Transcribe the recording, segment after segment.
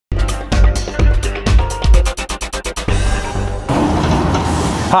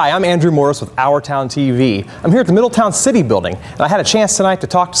Hi, I'm Andrew Morris with OurTown TV. I'm here at the Middletown City Building, and I had a chance tonight to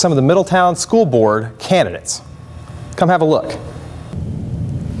talk to some of the Middletown School Board candidates. Come have a look.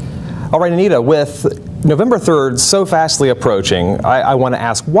 All right, Anita, with November 3rd so fastly approaching, I want to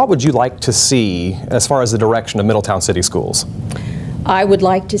ask, what would you like to see as far as the direction of Middletown City Schools? I would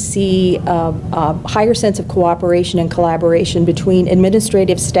like to see a higher sense of cooperation and collaboration between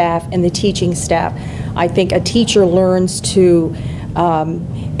administrative staff and the teaching staff. I think a teacher learns to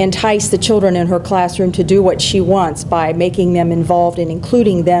entice the children in her classroom to do what she wants by making them involved and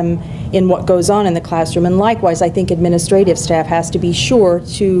including them in what goes on in the classroom. And likewise, I think administrative staff has to be sure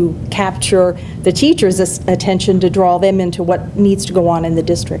to capture the teacher's attention to draw them into what needs to go on in the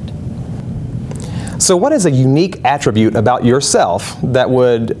district. So what is a unique attribute about yourself that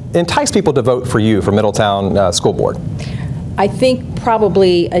would entice people to vote for you for Middletown School Board? I think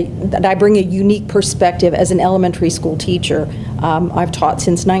probably that I bring a unique perspective as an elementary school teacher. I've taught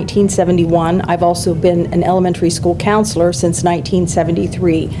since 1971. I've also been an elementary school counselor since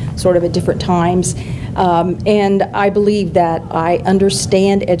 1973, sort of at different times. And I believe that I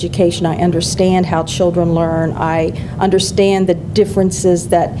understand education. I understand how children learn. I understand the differences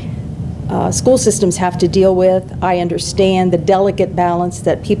that school systems have to deal with. I understand the delicate balance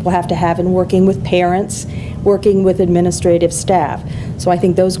that people have to have in working with parents, working with administrative staff. So I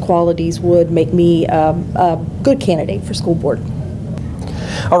think those qualities would make me a good candidate for school board.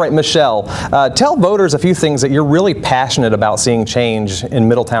 All right, Michelle, tell voters a few things that you're really passionate about seeing change in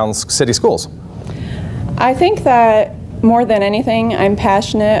Middletown's city schools. I think that more than anything, I'm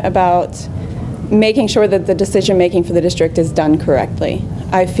passionate about making sure that the decision making for the district is done correctly.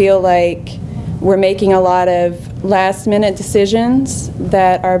 I feel like we're making a lot of last minute decisions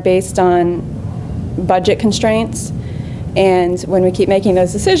that are based on budget constraints, and when we keep making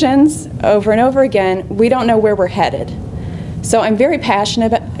those decisions over and over again, we don't know where we're headed. So I'm very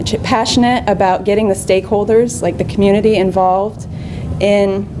passionate about getting the stakeholders, like the community, involved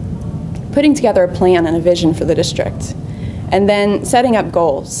in putting together a plan and a vision for the district, and then setting up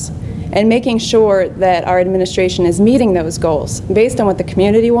goals and making sure that our administration is meeting those goals based on what the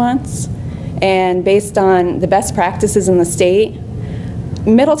community wants and based on the best practices in the state.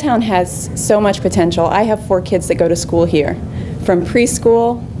 Middletown has so much potential. I have 4 kids that go to school here, from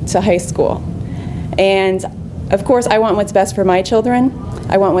preschool to high school. And of course, I want what's best for my children.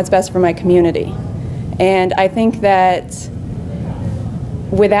 I want what's best for my community. And I think that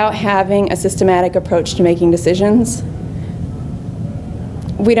without having a systematic approach to making decisions,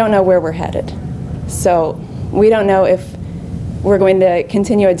 we don't know where we're headed. So we don't know if we're going to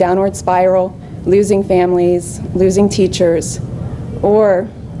continue a downward spiral, losing families, losing teachers, or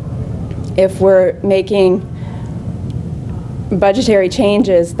if we're making budgetary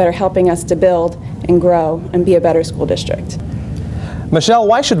changes that are helping us to build and grow and be a better school district. Michelle,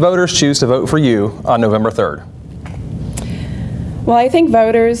 why should voters choose to vote for you on November 3rd? Well, I think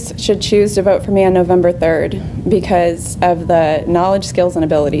voters should choose to vote for me on November 3rd because of the knowledge, skills, and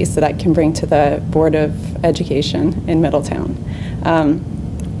abilities that I can bring to the Board of Education in Middletown.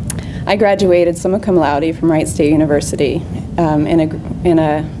 I graduated summa cum laude from Wright State University in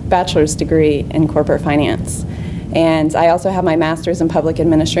a bachelor's degree in corporate finance. And I also have my master's in public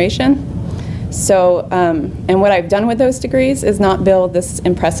administration. So, and what I've done with those degrees is not build this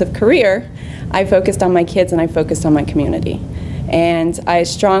impressive career. I focused on my kids and I focused on my community. And I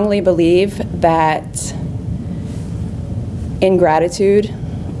strongly believe that in gratitude,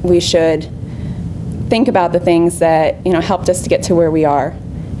 we should think about the things that helped us to get to where we are,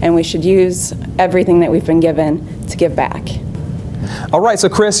 and we should use everything that we've been given to give back. All right, so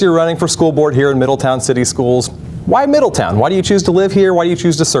Chris, you're running for school board here in Middletown City Schools. Why Middletown? Why do you choose to live here? Why do you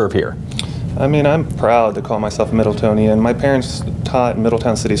choose to serve here? I mean, I'm proud to call myself a Middletonian. My parents taught in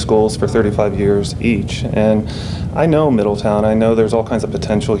Middletown City Schools for 35 years each, and I know Middletown. I know there's all kinds of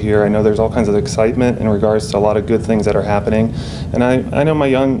potential here. I know there's all kinds of excitement in regards to a lot of good things that are happening. And I know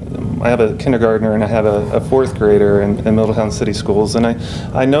I have a kindergartner and I have a 4th grader in Middletown City Schools, and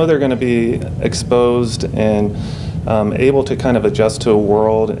I know they're going to be exposed and able to kind of adjust to a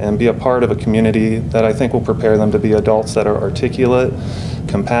world and be a part of a community that I think will prepare them to be adults that are articulate,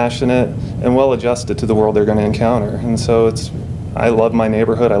 compassionate, and well adjusted to the world they're going to encounter. And so I love my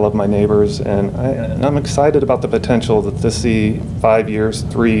neighborhood, I love my neighbors, and I'm excited about the potential to see 5 years,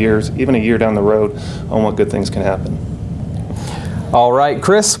 3 years, even a year down the road on what good things can happen. All right,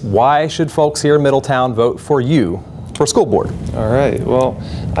 Chris, why should folks here in Middletown vote for you for school board. All right. Well,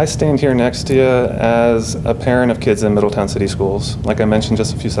 I stand here next to you as a parent of kids in Middletown City Schools. Like I mentioned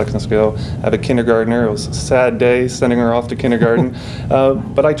just a few seconds ago, I have a kindergartner. It was a sad day sending her off to kindergarten,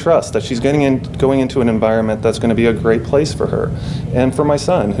 but I trust that she's going into an environment that's going to be a great place for her. And for my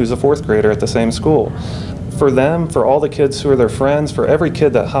son, who's a 4th grader at the same school. For them, for all the kids who are their friends, for every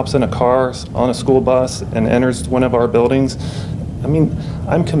kid that hops in a car, on a school bus, and enters one of our buildings, I mean,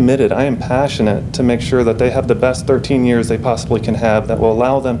 I'm committed, I am passionate to make sure that they have the best 13 years they possibly can have that will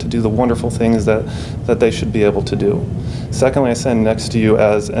allow them to do the wonderful things that they should be able to do. Secondly, I stand next to you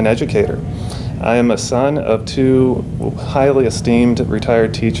as an educator. I am a son of 2 highly esteemed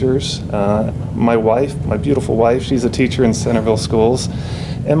retired teachers. My wife, my beautiful wife, she's a teacher in Centerville Schools.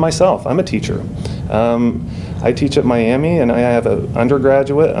 And myself, I'm a teacher. I teach at Miami, and I have an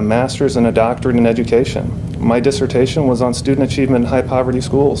undergraduate, a master's, and a doctorate in education. My dissertation was on student achievement in high poverty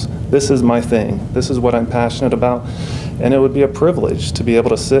schools. This is my thing. This is what I'm passionate about. And it would be a privilege to be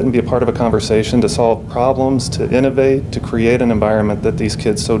able to sit and be a part of a conversation, to solve problems, to innovate, to create an environment that these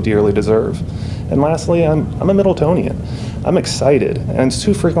kids so dearly deserve. And lastly, I'm a Middletonian. I'm excited, and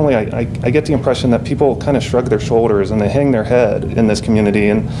too frequently I get the impression that people kind of shrug their shoulders and they hang their head in this community,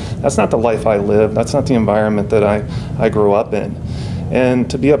 and that's not the life I live, that's not the environment that I grew up in. And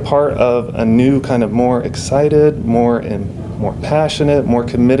to be a part of a new kind of more excited, more passionate, more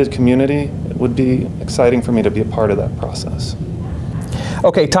committed community, it would be exciting for me to be a part of that process.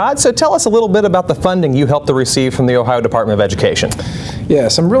 Okay, Todd, so tell us a little bit about the funding you helped to receive from the Ohio Department of Education.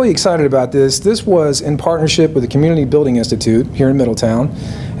 Yes, I'm really excited about this. This was in partnership with the Community Building Institute here in Middletown,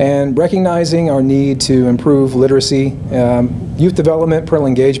 and recognizing our need to improve literacy, youth development, parental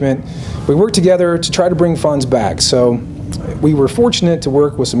engagement. We worked together to try to bring funds back. So we were fortunate to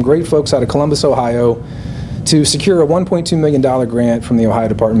work with some great folks out of Columbus, Ohio, to secure a $1.2 million grant from the Ohio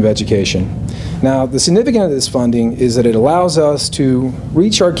Department of Education. Now, the significance of this funding is that it allows us to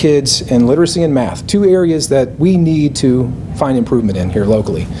reach our kids in literacy and math, 2 areas that we need to find improvement in here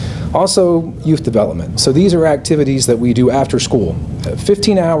locally. Also, youth development. So these are activities that we do after school,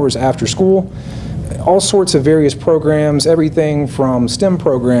 15 hours after school, all sorts of various programs, everything from STEM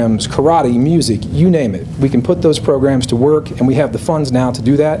programs, karate, music, you name it. We can put those programs to work, and we have the funds now to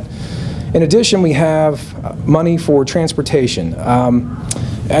do that. In addition, we have money for transportation.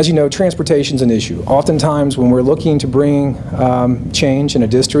 As you know, transportation is an issue. Oftentimes when we're looking to bring change in a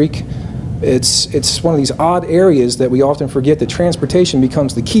district, it's one of these odd areas that we often forget that transportation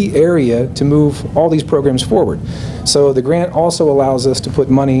becomes the key area to move all these programs forward. So the grant also allows us to put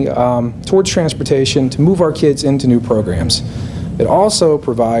money towards transportation to move our kids into new programs. It also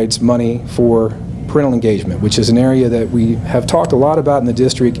provides money for parental engagement, which is an area that we have talked a lot about in the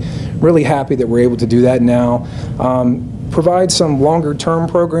district. Really happy that we're able to do that now. Provide some longer term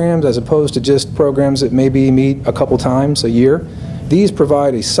programs as opposed to just programs that maybe meet a couple times a year. These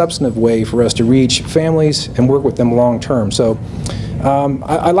provide a substantive way for us to reach families and work with them long term. So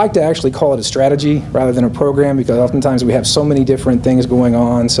I like to actually call it a strategy rather than a program, because oftentimes we have so many different things going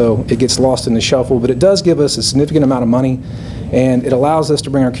on, so it gets lost in the shuffle. But it does give us a significant amount of money, and it allows us to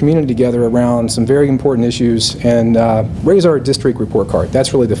bring our community together around some very important issues and raise our district report card.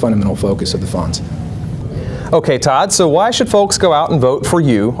 That's really the fundamental focus of the funds. Okay, Todd, so why should folks go out and vote for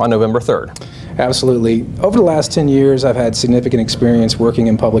you on November 3rd? Absolutely. Over the last 10 years, I've had significant experience working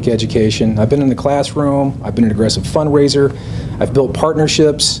in public education. I've been in the classroom, I've been an aggressive fundraiser, I've built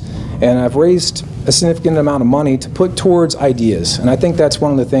partnerships, and I've raised a significant amount of money to put towards ideas. And I think that's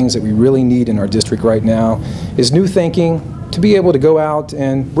one of the things that we really need in our district right now is new thinking, to be able to go out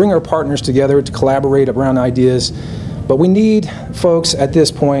and bring our partners together to collaborate around ideas. But we need folks at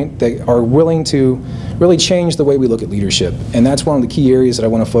this point that are willing to really change the way we look at leadership. And that's one of the key areas that I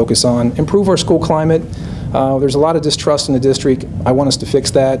want to focus on. Improve our school climate. There's a lot of distrust in the district. I want us to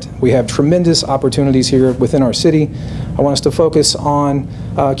fix that. We have tremendous opportunities here within our city. I want us to focus on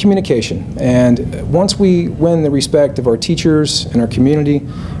communication. And once we win the respect of our teachers and our community,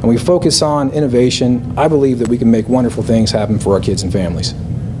 and we focus on innovation, I believe that we can make wonderful things happen for our kids and families.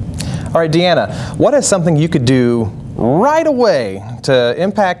 All right, Deanna, what is something you could do right away to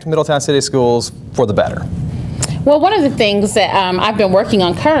impact Middletown City Schools for the better? Well, one of the things that I've been working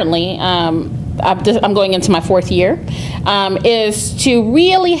on currently, I'm going into my 4th year, is to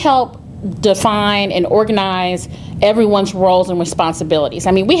really help define and organize everyone's roles and responsibilities.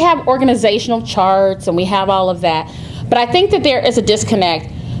 I mean, we have organizational charts and we have all of that, but I think that there is a disconnect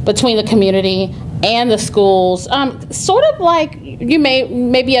between the community and the schools. Sort of like you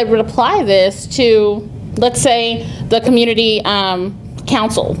may be able to apply this to, let's say, the community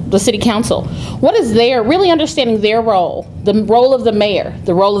council, the city council. What is really understanding their role, the role of the mayor,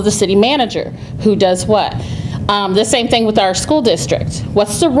 the role of the city manager, who does what. The same thing with our school district.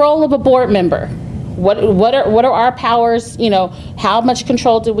 What's the role of a board member? What are our powers? You know, how much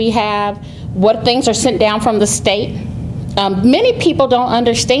control do we have? What things are sent down from the state? Many people don't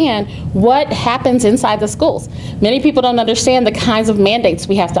understand what happens inside the schools. Many people don't understand the kinds of mandates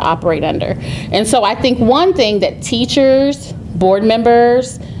we have to operate under. And so I think one thing that teachers, board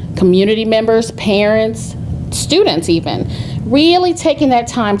members, community members, parents, students even, really taking that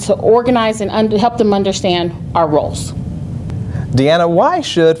time to organize and help them understand our roles. Deanna, why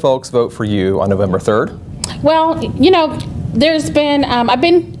should folks vote for you on November 3rd? Well, you know, there's been, I've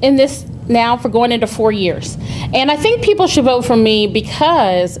been in this now for going into 4 years. And I think people should vote for me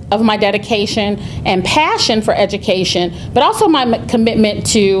because of my dedication and passion for education, but also my commitment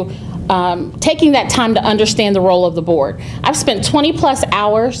to taking that time to understand the role of the board. I've spent 20+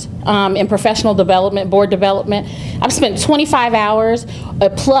 hours in professional development, board development. I've spent 25 hours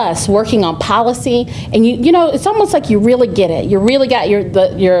plus working on policy, and you know, it's almost like you really get it. You really got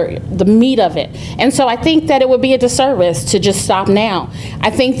the meat of it. And so I think that it would be a disservice to just stop now. I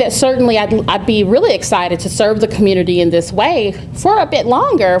think that certainly I'd be really excited to serve the community in this way for a bit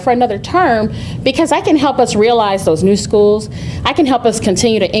longer, for another term, because I can help us realize those new schools. I can help us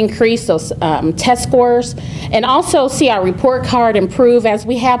continue to increase those test scores, and also see our report card improve as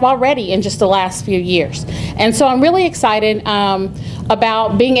we have already in just the last few years. And so I'm really excited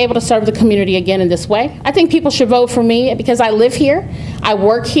about being able to serve the community again in this way. I think people should vote for me because I live here, I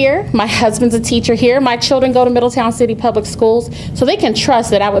work here, my husband's a teacher here, my children go to Middletown City Public Schools, so they can trust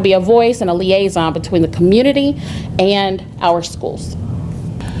that I would be a voice and a liaison between the community and our schools.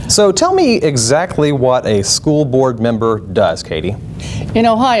 So tell me exactly what a school board member does, Katie. In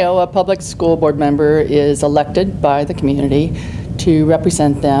Ohio, a public school board member is elected by the community to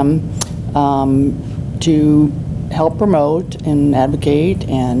represent them, to help promote and advocate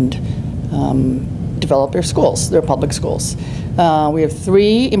and develop their schools, their public schools. We have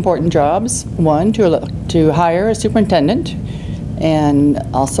 3 important jobs. One, to hire a superintendent and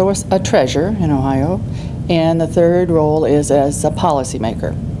also a treasurer in Ohio. And the third role is as a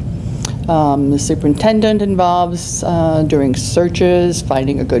policymaker. The superintendent involves doing searches,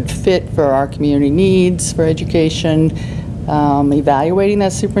 finding a good fit for our community needs for education, evaluating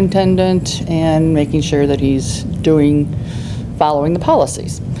that superintendent, and making sure that he's following the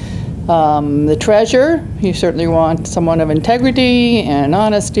policies. The treasurer, you certainly want someone of integrity and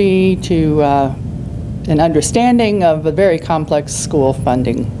honesty to an understanding of the very complex school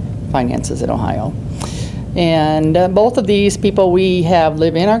funding finances in Ohio. And both of these people we have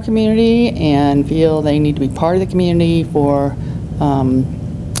live in our community and feel they need to be part of the community for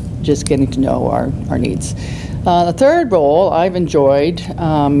just getting to know our needs. The third role I've enjoyed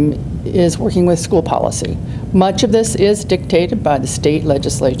is working with school policy. Much of this is dictated by the state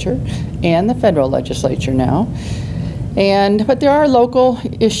legislature and the federal legislature now. But there are local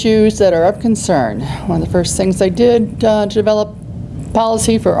issues that are of concern. One of the first things I did to develop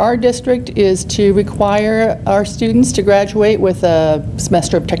policy for our district is to require our students to graduate with a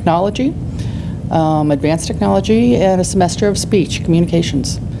semester of technology, advanced technology, and a semester of speech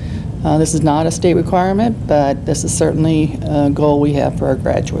communications. This is not a state requirement, but this is certainly a goal we have for our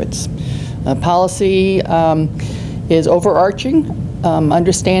graduates. Policy is overarching,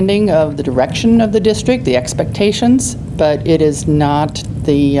 understanding of the direction of the district, the expectations, but it is not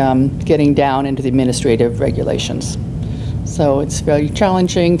the getting down into the administrative regulations. So it's very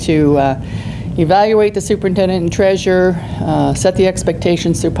challenging to evaluate the superintendent and treasurer, set the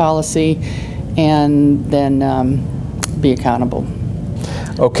expectations through policy, and then be accountable.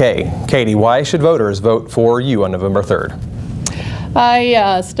 Okay, Katie, why should voters vote for you on November 3rd?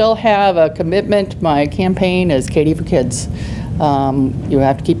 I still have a commitment. My campaign is Katie for Kids. You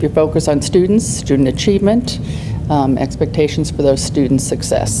have to keep your focus on students, student achievement, expectations for those students'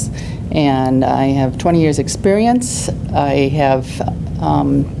 success. And I have 20 years experience. I have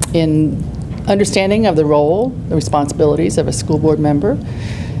in understanding of the role, the responsibilities of a school board member.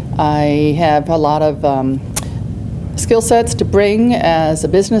 I have a lot of skill sets to bring as a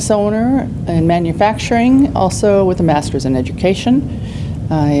business owner in manufacturing, also with a master's in education.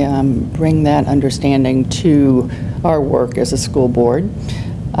 I bring that understanding to our work as a school board.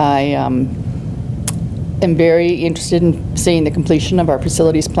 I am very interested in seeing the completion of our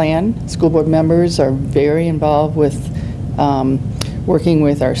facilities plan. School board members are very involved with working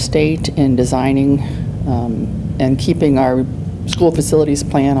with our state in designing and keeping our school facilities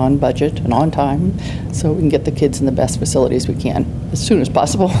plan on budget and on time so we can get the kids in the best facilities we can as soon as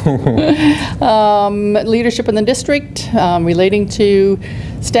possible. Leadership in the district, relating to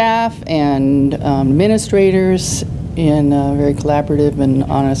staff and administrators in a very collaborative and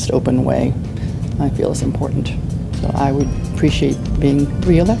honest, open way. I feel is important. So I would appreciate being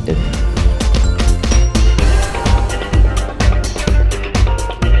reelected.